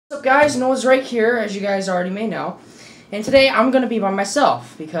up, guys? Noah's right here, as you guys already may know. And today I'm going to be by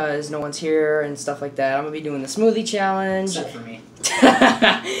myself because no one's here and stuff like that. I'm going to be doing the smoothie challenge. Except for me.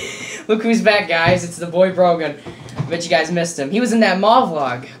 Look who's back, guys. It's the boy Brogan. I bet you guys missed him. He was in that mall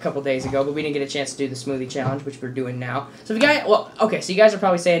vlog a couple days ago, but we didn't get a chance to do the smoothie challenge, which we're doing now. So if you guys, well, okay, so you guys are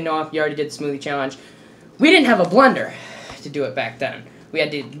probably saying, no, you already did the smoothie challenge. We didn't have a blender to do it back then. We had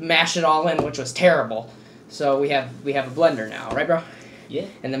to mash it all in, which was terrible. So we have a blender now, right, bro? Yeah.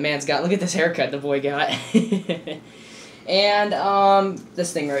 And the man's got, look at this haircut the boy got. And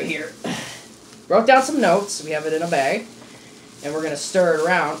this thing right here. Wrote down some notes. We have it in a bag. And we're going to stir it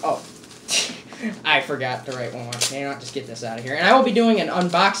around. Oh, I forgot to write one more. Hang on, just get this out of here. And I will be doing an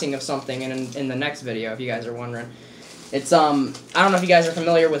unboxing of something in the next video, if you guys are wondering. It's, I don't know if you guys are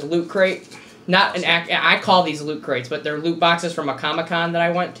familiar with Loot Crate. Not an act. I call these loot crates, but they're loot boxes from a Comic-Con that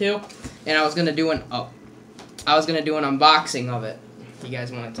I went to. And I was going to do an unboxing of it. You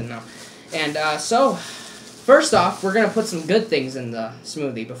guys wanted to know. And so, first off, we're going to put some good things in the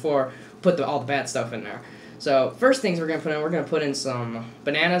smoothie before we put all the bad stuff in there. So, first things we're going to put in some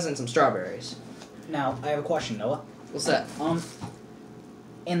bananas and some strawberries. Now, I have a question, Noah. What's that?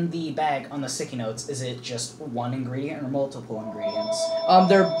 In the bag on the sticky notes, is it just one ingredient or multiple ingredients?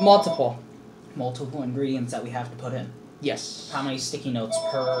 They're multiple. Multiple ingredients that we have to put in. Yes. How many sticky notes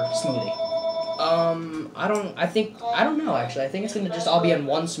per smoothie? I don't know, actually. I think it's going to just all be in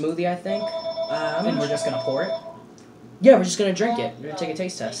one smoothie, I think. And we're just going to pour it? Yeah, we're just going to drink it. We're going to take a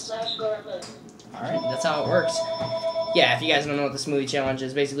taste test. Alright. That's how it works. Yeah, if you guys don't know what the smoothie challenge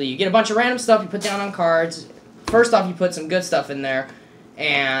is, basically you get a bunch of random stuff you put down on cards. First off, you put some good stuff in there.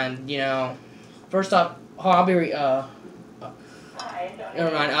 And, you know, first off,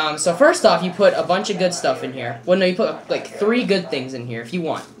 never mind. So first off, you put a bunch of good stuff in here. Well, no, you put like 3 good things in here if you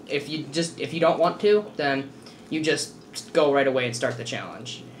want. If you don't want to, then you just go right away and start the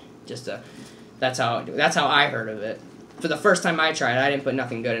challenge. That's how I heard of it. For the first time I tried, I didn't put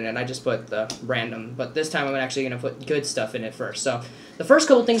nothing good in it. I just put the random. But this time I'm actually going to put good stuff in it first. So the first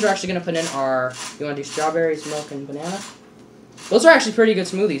couple things we're actually going to put in are, you want to do strawberries, milk, and banana? Those are actually pretty good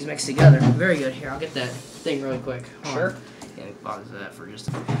smoothies mixed together. Very good. Here, I'll get that thing really quick. Sure. Yeah, pause that for just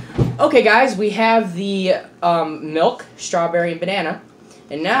a minute. Okay, guys, we have the milk, strawberry, and banana.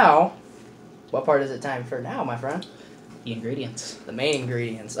 And now, what part is it time for now, my friend? The ingredients. The main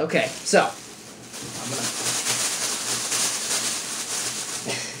ingredients. Okay, so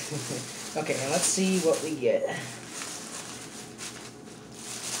okay, and let's see what we get.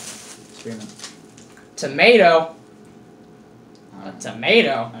 Experiment. Tomato. A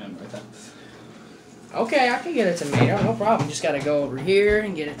tomato. I didn't write that. Okay, I can get a tomato, no problem. Just gotta go over here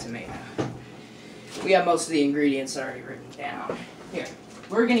and get a tomato. We have most of the ingredients already written down. Here,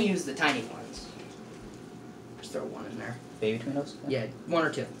 we're gonna use the tiny ones. Just throw one in there. Baby tomatoes? Yeah, 1 or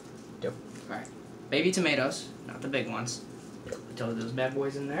 2. Dope. Alright. Baby tomatoes, not the big ones. Throw those bad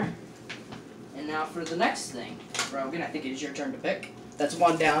boys in there. And now for the next thing, Brogan, I think it's your turn to pick. That's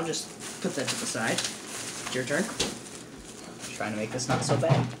 1 down, just put that to the side. It's your turn. Trying to make this not so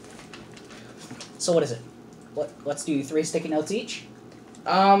bad. So what is it? Let's do 3 sticky notes each?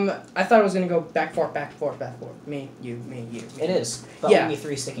 I thought it was gonna go back, forth, back, forth, back, forth. Me, you, me, you. Me. It is. But yeah. only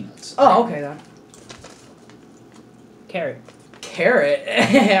 3 sticky notes. Oh, okay then. Carrot. Carrot?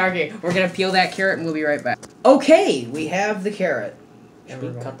 Okay, we're gonna peel that carrot and we'll be right back. Okay, we have the carrot. Should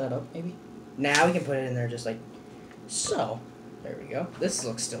we cut that up, maybe? Now we can put it in there just like so. There we go. This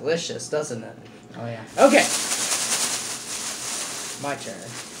looks delicious, doesn't it? Oh, yeah. Okay. My turn.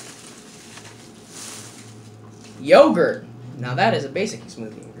 Yogurt. Now that is a basic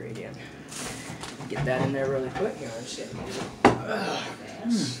smoothie ingredient. Get that in there really quick. Here, I'm just gonna get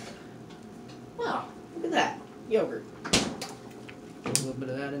it. Wow, look at that. Yogurt. Get a little bit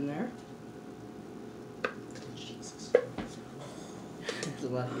of that in there. Jesus. There's a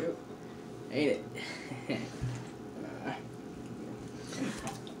lot of yogurt. Ain't it?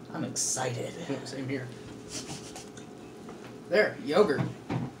 I'm excited. Same here. There, yogurt.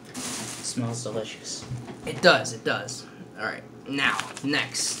 Smells delicious. It does, it does. Alright, now,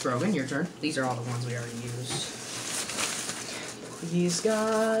 next. Brogan, your turn. These are all the ones we already used. Please,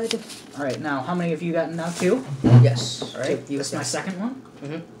 God. Alright, now, how many have you gotten now? 2? Yes. Alright, this is my second one.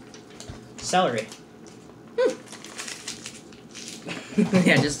 Mm-hmm. Celery.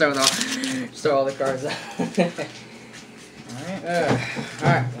 Yeah, just throw all the cards out. Alright.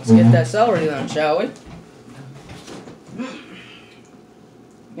 Alright, let's get that celery then, shall we?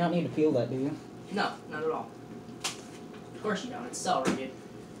 You don't need to peel that, do you? No, not at all. Of course you don't. It's celery, dude.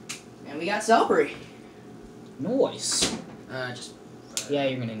 And we got celery. Nice. Just Yeah,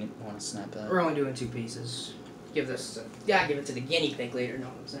 you're gonna want to snap that. We're only doing 2 pieces. give this. Give it to the guinea pig later. Know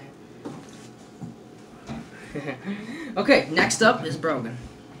what I'm saying? Okay, next up is Brogan.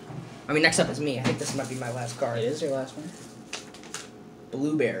 I mean, next up is me. I think this might be my last card. It is your last one.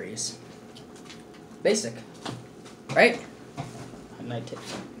 Blueberries. Basic, right? I might take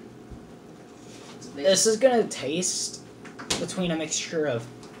some. This is gonna taste between a mixture of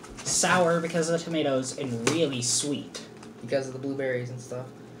sour because of the tomatoes and really sweet because of the blueberries and stuff.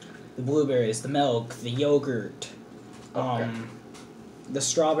 The blueberries, the milk, the yogurt, Okay. the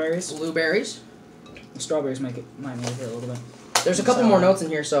strawberries. Blueberries. The strawberries might make it a little bit. There's a couple more notes in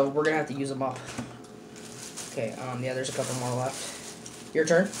here, so we're gonna have to use them up. Okay. Yeah. There's a couple more left. Your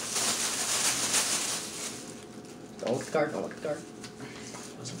turn. Don't look at the card. Don't look at the card.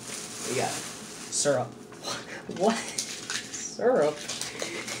 You got it. Syrup. What? Syrup?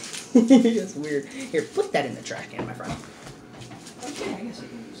 That's weird. Here, put that in the trash can, my friend. Okay, I guess I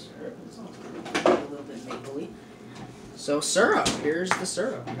can use syrup. It's all a little bit mapley. So, syrup. Here's the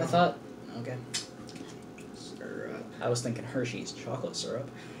syrup. I thought... Okay. Syrup. I was thinking Hershey's chocolate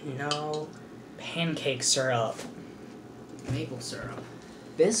syrup. No. Pancake syrup. Maple syrup.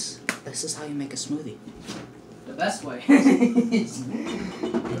 This is how you make a smoothie. The best way. The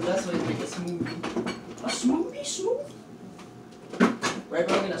best way to make a smoothie. A smoothie? Right,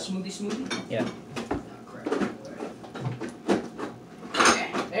 Brogan? A smoothie? Yeah. Oh, crap. Okay,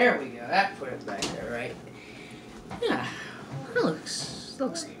 there we go. That put it back there, right? Yeah. That looks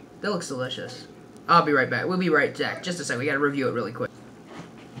delicious. I'll be right back. We'll be right back. Just a second. We gotta review it really quick.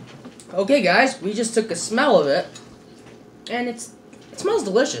 Okay, guys. We just took a smell of it. And it smells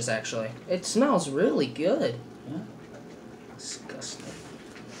delicious, actually. It smells really good. Yeah. Disgusting.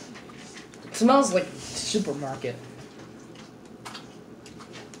 It smells like supermarket.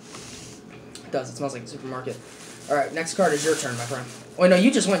 It does. It smells like a supermarket. Alright, next card is your turn, my friend. Oh, no,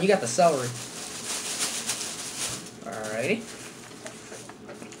 you just went. You got the celery. Alrighty.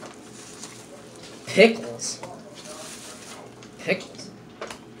 Pickles. Pickles.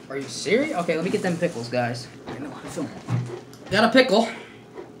 Are you serious? Okay, let me get them pickles, guys. I know how to film. Got a pickle.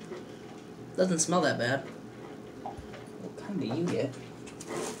 Doesn't smell that bad. What kind do you get?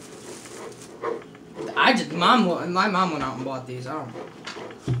 My mom went out and bought these. I don't.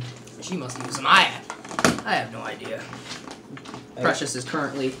 She must use them. I have no idea. Precious is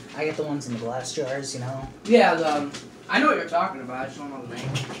currently. I get the ones in the glass jars, you know. Yeah, I know what you're talking about. I just don't know the name.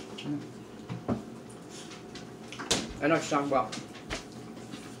 I know what you're talking about.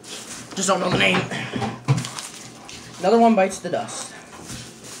 Just don't know the name. Another one bites the dust.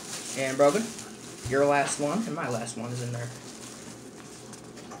 And Brogan, your last one, and my last one is in there.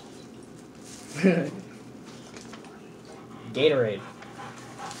 Gatorade.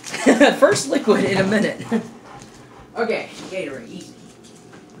 First liquid in a minute. Okay, Gatorade, easy.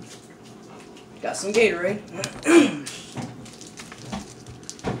 Got some Gatorade.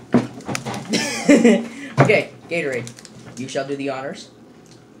 Okay, Gatorade. You shall do the honors.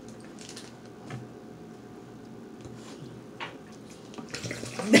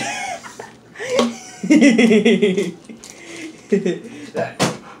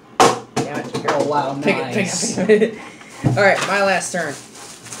 Oh wow, nice. Pick it. Alright, my last turn.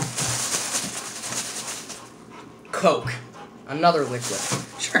 Coke. Another liquid.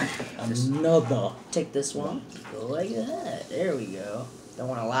 Sure. Another. Take this one. Go like that. There we go. Don't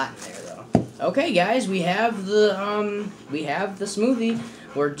want a lot in there though. Okay, guys, we have the smoothie.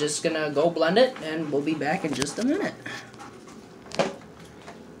 We're just gonna go blend it, and we'll be back in just a minute.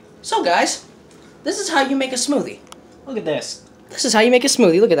 So, guys, this is how you make a smoothie. Look at this. This is how you make a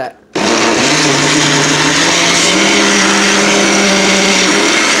smoothie. Look at that.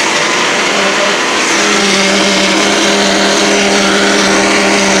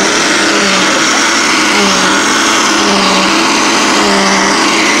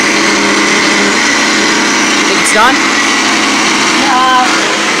 Think it's done?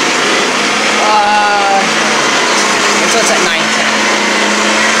 So it's at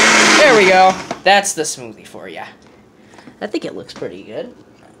 9:10. There we go. That's the smoothie for you. I think it looks pretty good.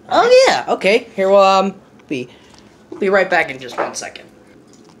 Oh yeah. Okay. Here we'll be right back in just 1 second.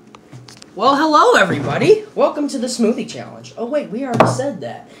 Well, hello everybody. Welcome to the smoothie challenge. Oh wait, we already said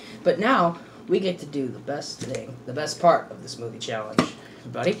that. But now we get to do the best thing, the best part of the smoothie challenge.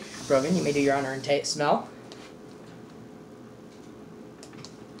 Everybody, Brogan, you may do your honor and smell.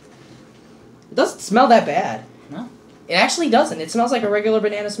 It doesn't smell that bad. No. It actually doesn't. It smells like a regular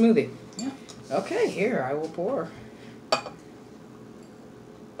banana smoothie. Yeah. Okay, here, I will pour.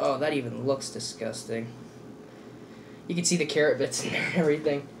 Oh, that even looks disgusting. You can see the carrot bits in there and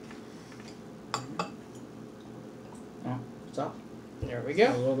everything. Oh, stop. There we A go.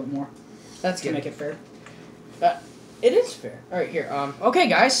 little bit more. That's To good. make it fair. It is fair. All right, here. Okay,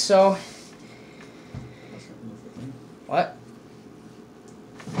 guys. So. What?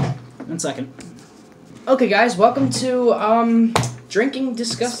 1 second. Okay, guys. Welcome to drinking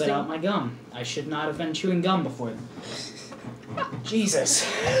disgusting. Spit out my gum. I should not have been chewing gum before. Jesus.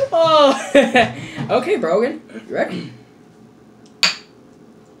 Oh. Okay, Brogan. You ready?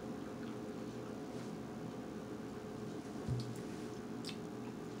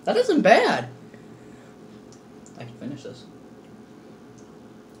 That isn't bad. I can finish this.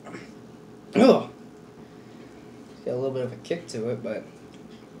 Ugh. Got a little bit of a kick to it, but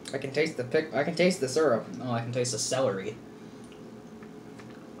I can taste the I can taste the syrup. Oh, I can taste the celery.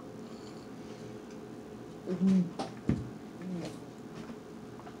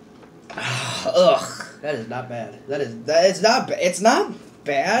 Ugh. That is not bad. It's not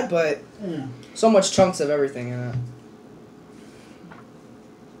bad, but so much chunks of everything in it.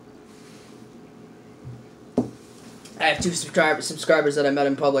 I have 2 subscribers that I met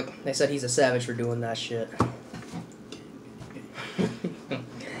in public. They said he's a savage for doing that shit.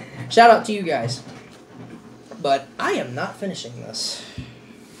 Shout out to you guys. But I am not finishing this.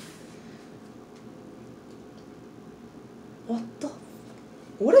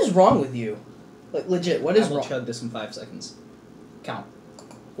 What is wrong with you? Like, legit, what is wrong? I will chug this in 5 seconds. Count.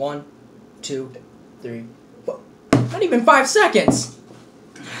 1, 2, 3, 4. Not even 5 seconds!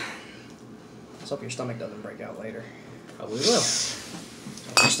 Let's hope your stomach doesn't break out later. Probably will.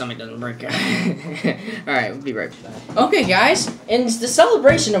 Your stomach doesn't break out. Alright, we'll be right back. Okay, guys, in the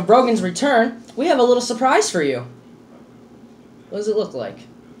celebration of Brogan's return, we have a little surprise for you. What does it look like?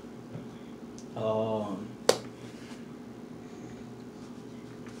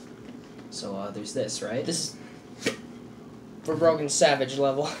 So, there's this, right? This is for Brogan's savage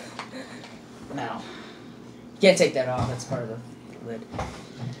level. Now. Can't take that off, that's part of the lid.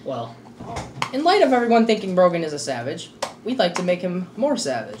 Well. In light of everyone thinking Brogan is a savage, we'd like to make him more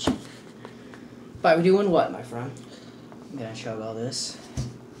savage. By doing what, my friend? I'm gonna chug all this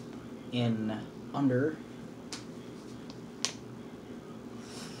in under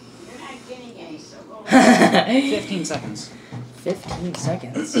 15 seconds. 15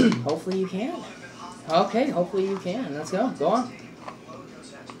 seconds. Hopefully you can. Okay, hopefully you can. Let's go. Go on.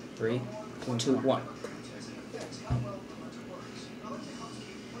 3, 2, 1.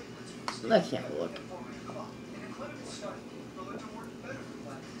 I can't look.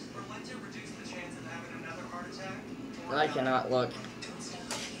 I cannot look.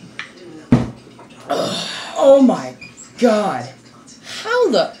 Ugh. Oh my god.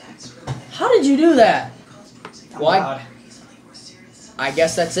 How did you do that? Well, I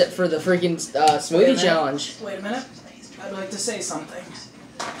guess that's it for the freaking smoothie challenge. Wait a minute. I'd like to say something.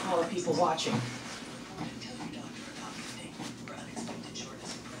 All the people watching.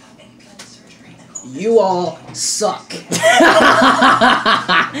 You all suck.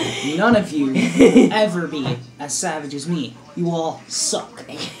 None of you ever be as savage as me. You all suck.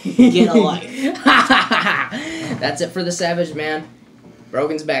 Get a life. That's it for the savage man.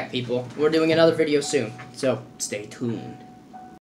 Brogan's back, people. We're doing another video soon, so stay tuned.